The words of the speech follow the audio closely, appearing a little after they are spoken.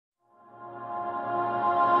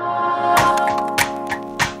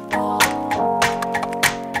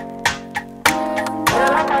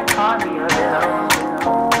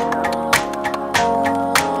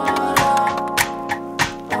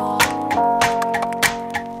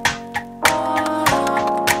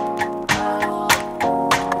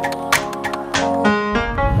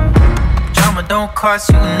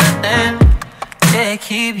cost you nothing. Yeah,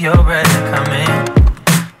 keep your breath coming.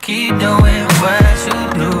 Keep doing what you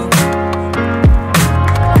do.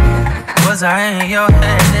 Was I in your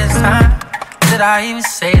head this time? Did I even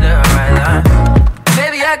say the right line?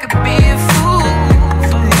 Maybe I could be a fool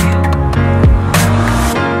for you.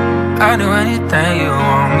 I'll do anything you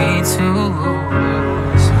want me to.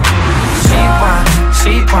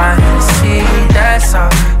 Cheap wine, Hennessy, that's all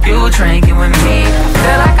you drinking with me.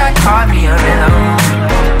 Feel like I caught me a rhythm.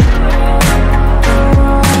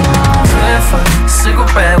 Slipper,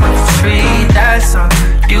 cigarette with the tree, that's all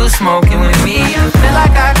you smoking with me. Feel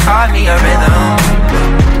like I caught me a rhythm.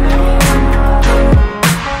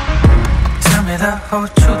 Tell me the whole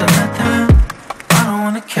truth or nothing. I don't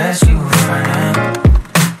wanna catch you running.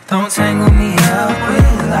 Don't tangle me up with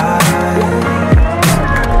lies.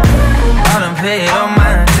 I done paid all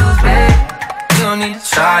my dues, babe. You don't need to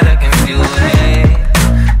try to confuse me.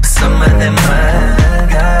 Some of them other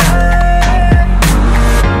guys.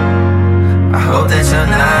 I hope that you're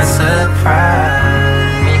not surprised.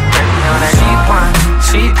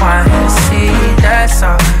 Cheap wine, Hennessy, that's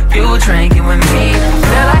all you drinking with me.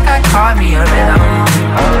 Feel like I caught me a rhythm.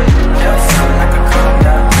 Yeah, feel like I caught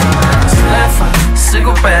that. Slipper,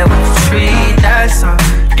 cigarette with the tree, that's all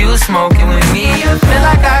you smoking with me. Feel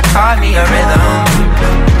like I caught me a rhythm.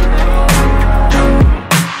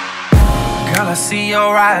 Girl, I see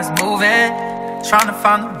your eyes moving, trying to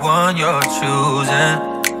find the one you're choosing.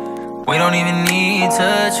 We don't even need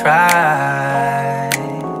to try.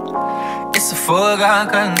 It's a foregone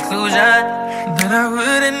conclusion that I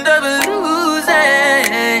would end up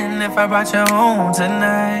losing if I brought you home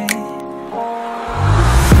tonight.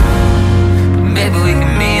 Maybe we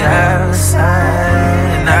can meet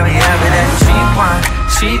outside, and I'll be having that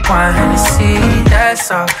cheap wine, Hennessy, that's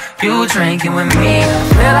all you drinking with me.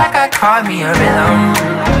 Feel like I caught me a rhythm.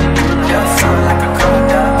 Yeah, feel like I caught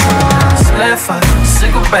that. Slipper,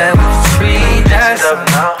 cigarette with the tree, that's all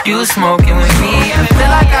you smoking with me. Feel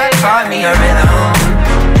like I caught me a rhythm.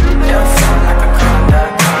 Yeah, feel like I caught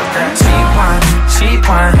that. Cheap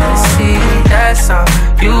wine, Hennessy, that's all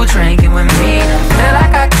you drinking with me. Feel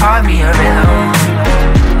like I caught me a rhythm.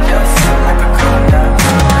 Yeah, feel like I caught that.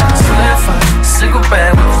 Slipper,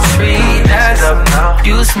 cigarette with the tree, that's all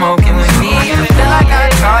you smoking with me. Feel like I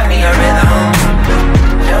caught me a rhythm.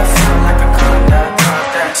 Yeah, feel like I caught that.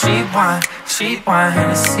 Cheap wine,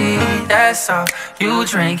 Hennessy, that's all you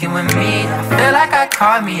drinking with me. I feel like I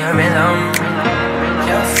caught me a rhythm.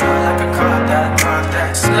 Yeah, I feel like I caught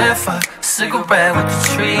that. Slipper, cigarette with the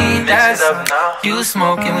tree, that's all you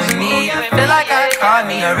smoking with me. I feel like I caught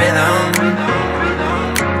me a rhythm.